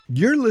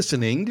You're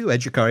listening to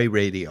Educari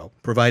Radio,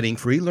 providing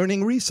free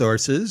learning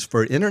resources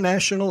for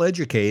international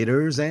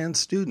educators and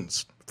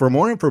students. For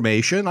more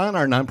information on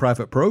our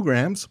nonprofit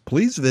programs,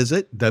 please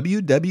visit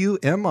wwmr.us.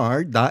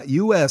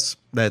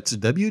 That's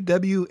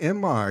wwmr.us.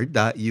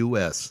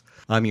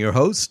 I'm your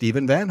host,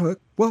 Stephen Van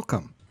Hook.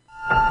 Welcome.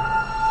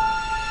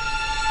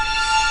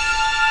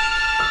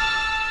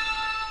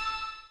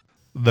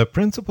 The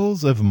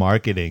principles of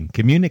marketing,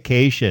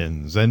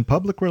 communications, and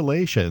public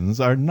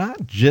relations are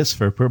not just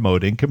for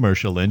promoting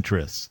commercial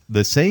interests.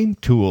 The same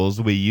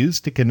tools we use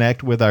to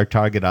connect with our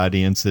target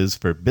audiences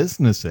for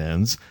business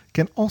ends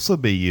can also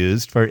be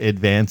used for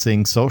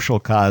advancing social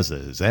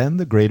causes and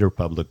the greater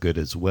public good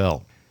as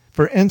well.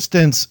 For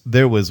instance,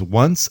 there was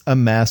once a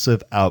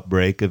massive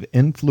outbreak of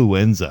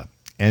influenza,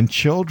 and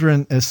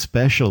children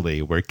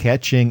especially were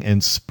catching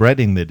and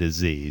spreading the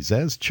disease,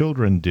 as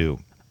children do.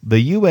 The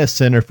U.S.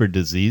 Center for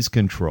Disease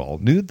Control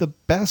knew the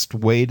best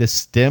way to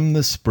stem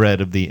the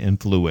spread of the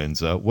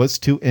influenza was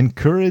to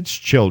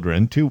encourage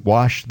children to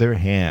wash their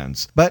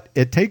hands. But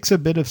it takes a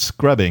bit of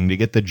scrubbing to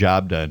get the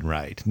job done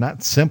right,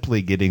 not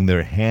simply getting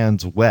their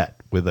hands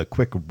wet with a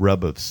quick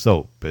rub of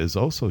soap, as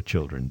also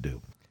children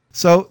do.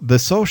 So the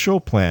social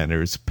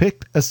planners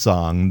picked a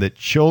song that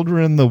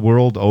children the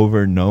world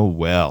over know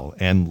well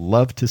and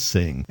love to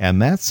sing,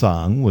 and that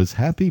song was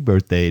Happy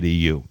Birthday to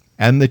You.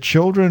 And the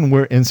children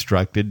were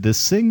instructed to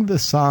sing the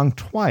song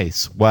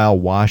twice while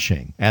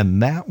washing, and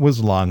that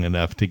was long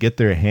enough to get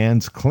their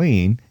hands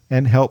clean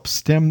and help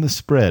stem the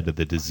spread of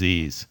the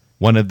disease.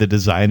 One of the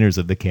designers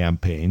of the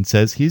campaign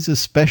says he's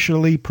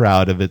especially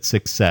proud of its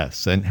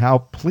success and how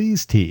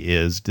pleased he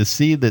is to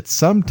see that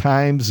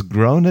sometimes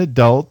grown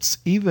adults,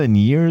 even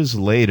years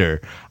later,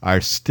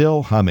 are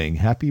still humming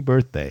Happy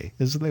Birthday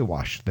as they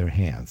wash their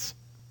hands.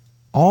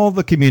 All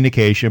the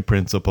communication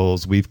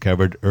principles we've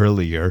covered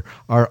earlier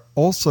are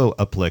also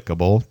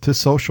applicable to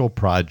social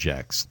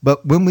projects.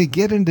 But when we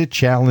get into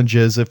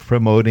challenges of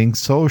promoting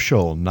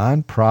social,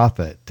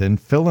 nonprofit, and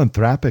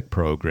philanthropic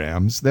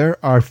programs, there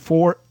are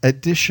 4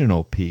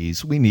 additional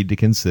P's we need to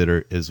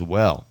consider as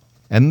well.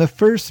 And the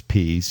first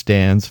P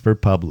stands for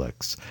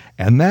publics,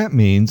 and that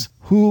means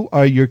who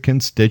are your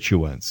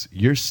constituents,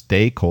 your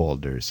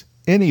stakeholders,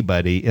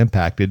 anybody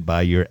impacted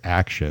by your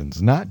actions,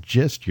 not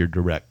just your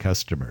direct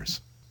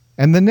customers.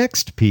 And the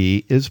next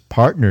P is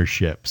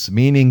partnerships,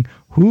 meaning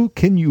who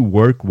can you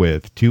work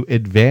with to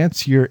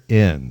advance your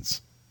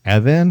ends?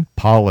 And then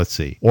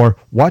policy, or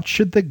what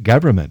should the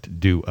government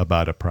do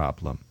about a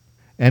problem?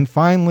 And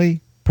finally,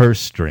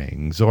 purse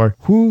strings, or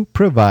who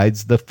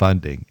provides the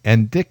funding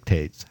and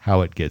dictates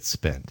how it gets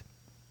spent.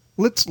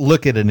 Let's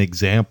look at an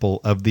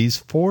example of these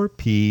 4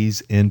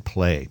 P's in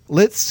play.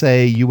 Let's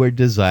say you are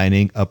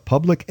designing a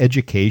public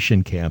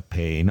education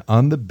campaign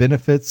on the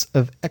benefits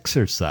of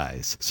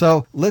exercise.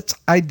 So let's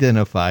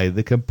identify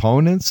the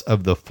components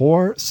of the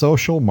 4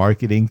 social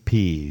marketing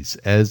P's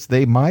as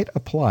they might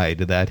apply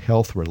to that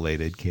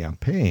health-related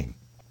campaign.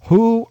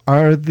 Who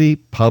are the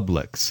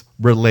publics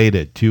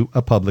related to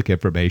a public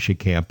information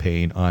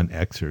campaign on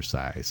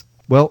exercise?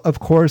 Well, of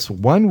course,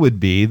 one would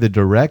be the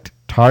direct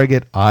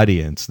target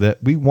audience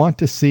that we want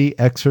to see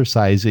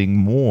exercising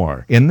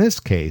more. In this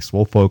case,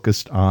 we'll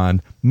focus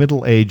on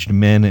middle-aged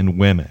men and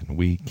women.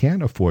 We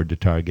can't afford to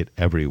target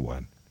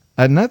everyone.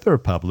 Another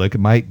public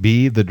might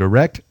be the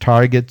direct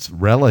target's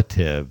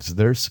relatives,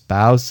 their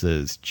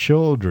spouses,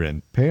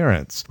 children,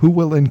 parents, who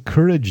will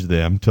encourage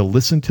them to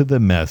listen to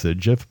the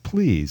message of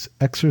please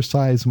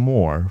exercise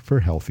more for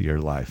healthier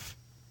life.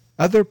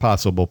 Other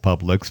possible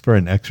publics for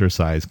an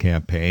exercise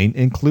campaign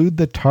include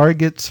the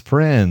target's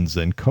friends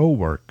and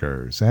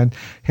coworkers and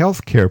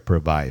healthcare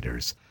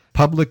providers,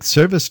 public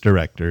service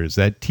directors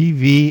at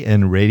TV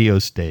and radio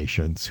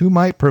stations who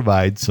might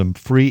provide some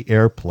free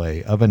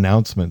airplay of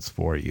announcements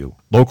for you,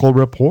 local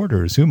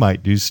reporters who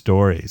might do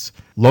stories,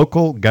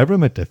 local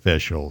government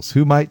officials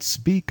who might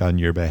speak on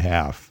your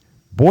behalf,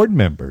 board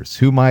members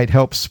who might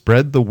help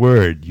spread the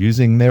word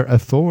using their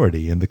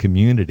authority in the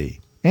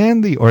community,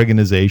 and the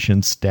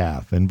organization's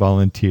staff and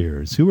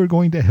volunteers who are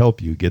going to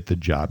help you get the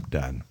job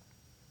done.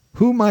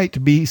 Who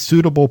might be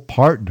suitable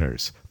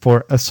partners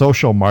for a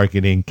social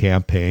marketing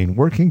campaign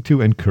working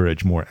to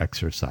encourage more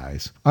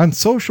exercise? On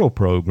social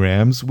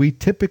programs, we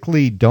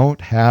typically don't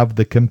have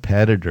the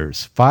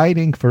competitors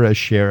fighting for a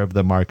share of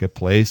the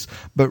marketplace,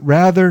 but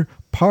rather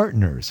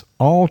partners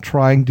all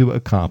trying to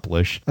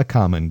accomplish a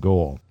common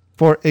goal.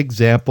 For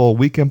example,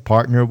 we can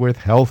partner with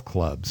health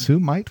clubs who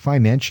might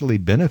financially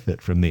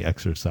benefit from the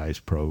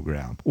exercise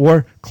program,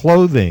 or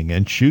clothing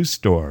and shoe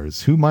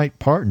stores who might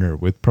partner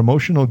with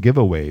promotional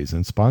giveaways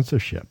and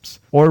sponsorships,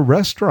 or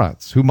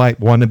restaurants who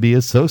might want to be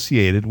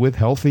associated with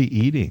healthy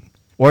eating,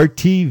 or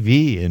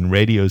TV and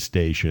radio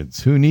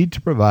stations who need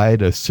to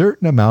provide a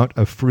certain amount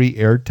of free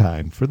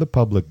airtime for the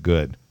public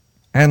good,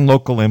 and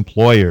local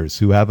employers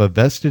who have a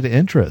vested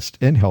interest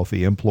in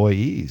healthy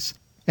employees,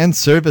 and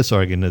service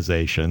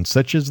organizations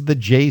such as the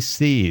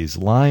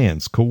Jaycees,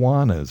 Lions,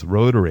 Kiwanis,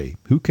 Rotary,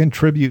 who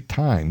contribute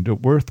time to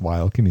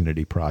worthwhile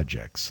community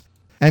projects.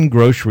 and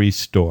grocery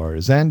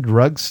stores and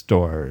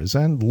drugstores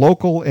and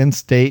local and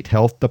state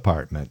health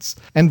departments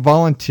and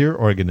volunteer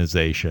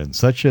organizations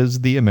such as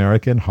the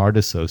American Heart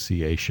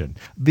Association.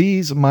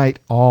 These might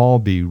all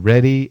be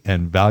ready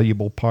and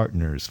valuable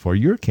partners for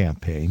your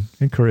campaign,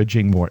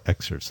 encouraging more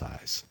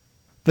exercise.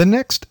 The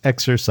next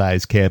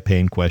exercise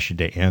campaign question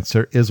to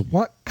answer is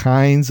what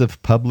kinds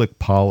of public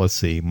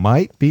policy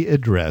might be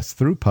addressed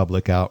through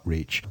public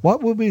outreach?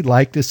 What would we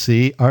like to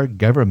see our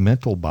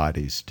governmental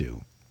bodies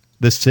do?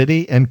 The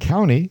city and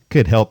county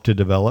could help to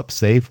develop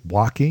safe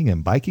walking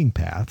and biking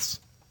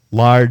paths.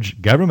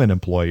 Large government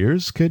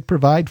employers could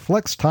provide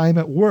flex time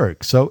at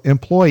work so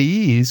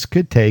employees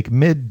could take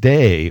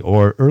midday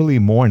or early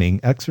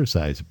morning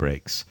exercise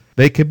breaks.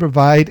 They could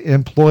provide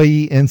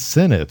employee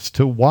incentives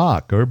to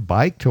walk or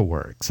bike to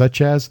work, such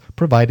as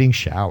providing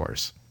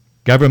showers.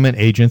 Government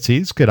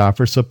agencies could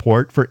offer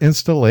support for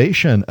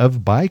installation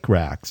of bike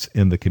racks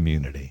in the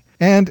community,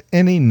 and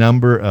any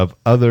number of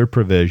other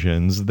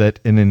provisions that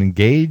an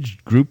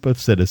engaged group of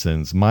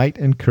citizens might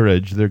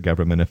encourage their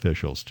government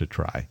officials to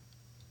try.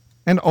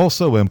 And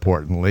also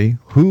importantly,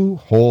 who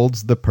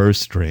holds the purse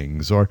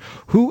strings, or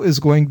who is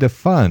going to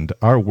fund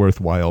our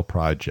worthwhile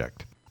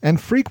project? And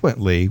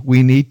frequently,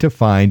 we need to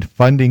find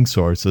funding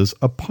sources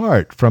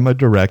apart from a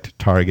direct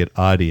target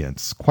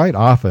audience. Quite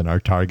often,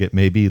 our target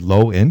may be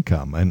low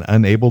income and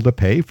unable to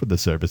pay for the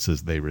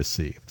services they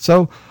receive.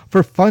 So,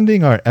 for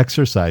funding our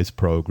exercise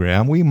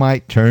program, we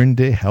might turn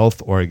to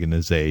health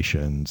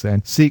organizations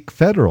and seek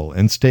federal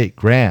and state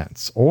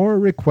grants or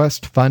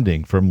request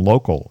funding from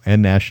local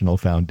and national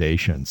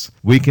foundations.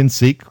 We can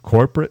seek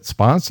corporate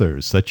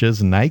sponsors such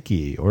as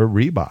Nike or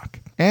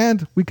Reebok.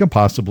 And we can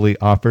possibly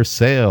offer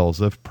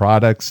sales of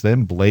products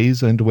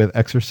emblazoned with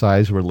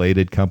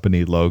exercise-related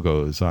company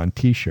logos on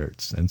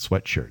t-shirts and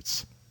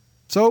sweatshirts.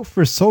 So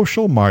for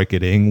social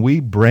marketing,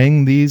 we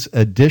bring these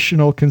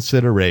additional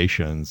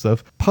considerations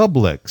of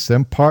publics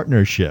and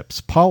partnerships,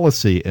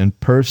 policy and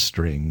purse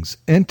strings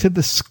into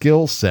the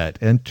skill set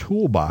and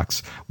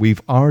toolbox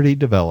we've already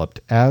developed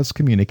as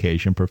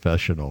communication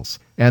professionals.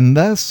 And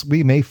thus,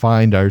 we may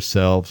find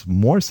ourselves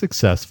more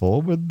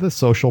successful with the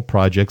social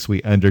projects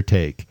we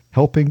undertake,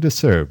 helping to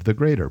serve the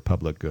greater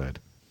public good.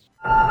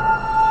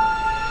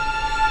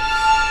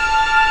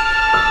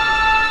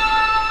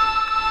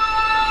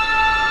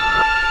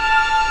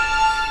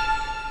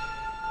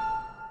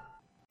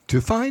 To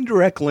find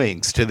direct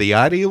links to the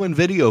audio and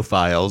video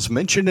files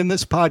mentioned in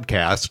this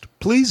podcast,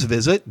 please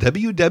visit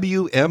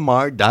wwmr.us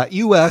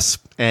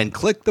and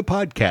click the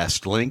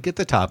podcast link at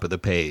the top of the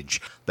page.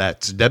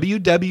 That's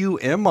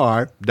wwmr.us.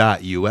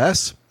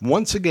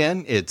 Once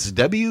again, it's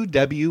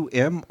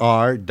wwmr.us.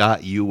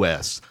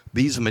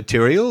 These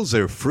materials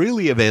are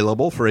freely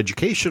available for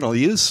educational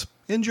use.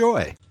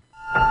 Enjoy.